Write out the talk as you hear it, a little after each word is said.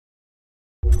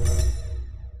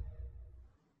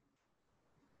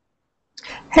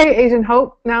Hey, Agent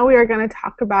Hope. Now we are going to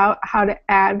talk about how to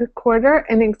add quarter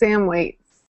and exam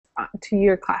weights to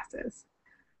your classes.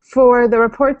 For the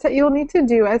reports that you will need to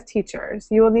do as teachers,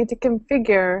 you will need to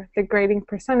configure the grading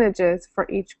percentages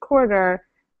for each quarter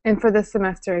and for the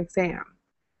semester exam.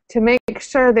 To make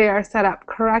sure they are set up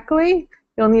correctly,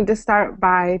 you'll need to start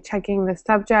by checking the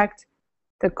subject,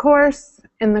 the course,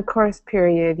 and the course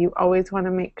period. You always want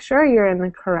to make sure you're in the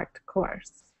correct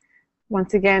course.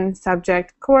 Once again,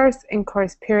 subject, course, and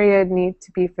course period need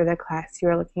to be for the class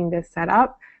you're looking to set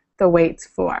up the weights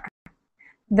for.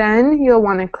 Then you'll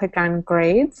want to click on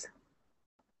Grades,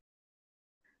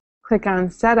 click on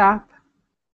Setup,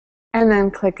 and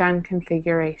then click on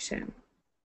Configuration.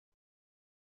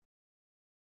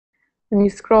 When you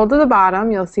scroll to the bottom,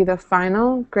 you'll see the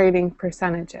final grading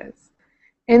percentages.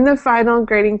 In the final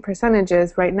grading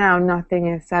percentages, right now, nothing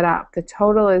is set up. The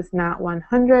total is not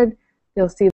 100. You'll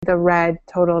see the red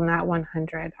total not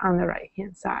 100 on the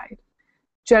right-hand side.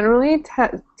 Generally,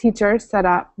 teachers set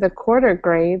up the quarter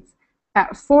grades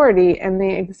at 40 and the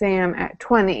exam at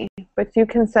 20, but you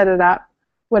can set it up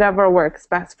whatever works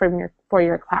best for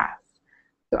your class.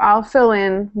 So I'll fill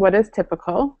in what is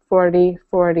typical, 40,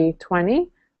 40, 20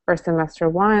 for semester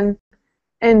 1,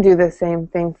 and do the same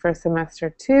thing for semester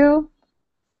 2.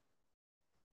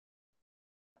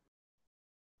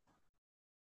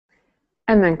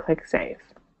 And then click Save.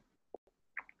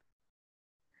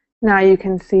 Now you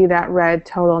can see that red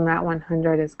total not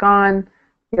 100 is gone.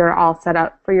 You're all set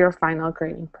up for your final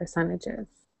grading percentages.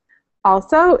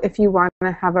 Also, if you want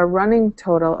to have a running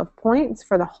total of points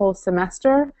for the whole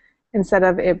semester instead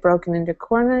of it broken into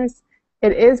corners,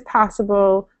 it is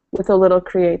possible with a little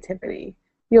creativity.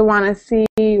 You'll want to see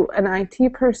an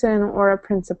IT person or a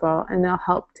principal, and they'll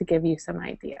help to give you some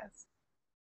ideas.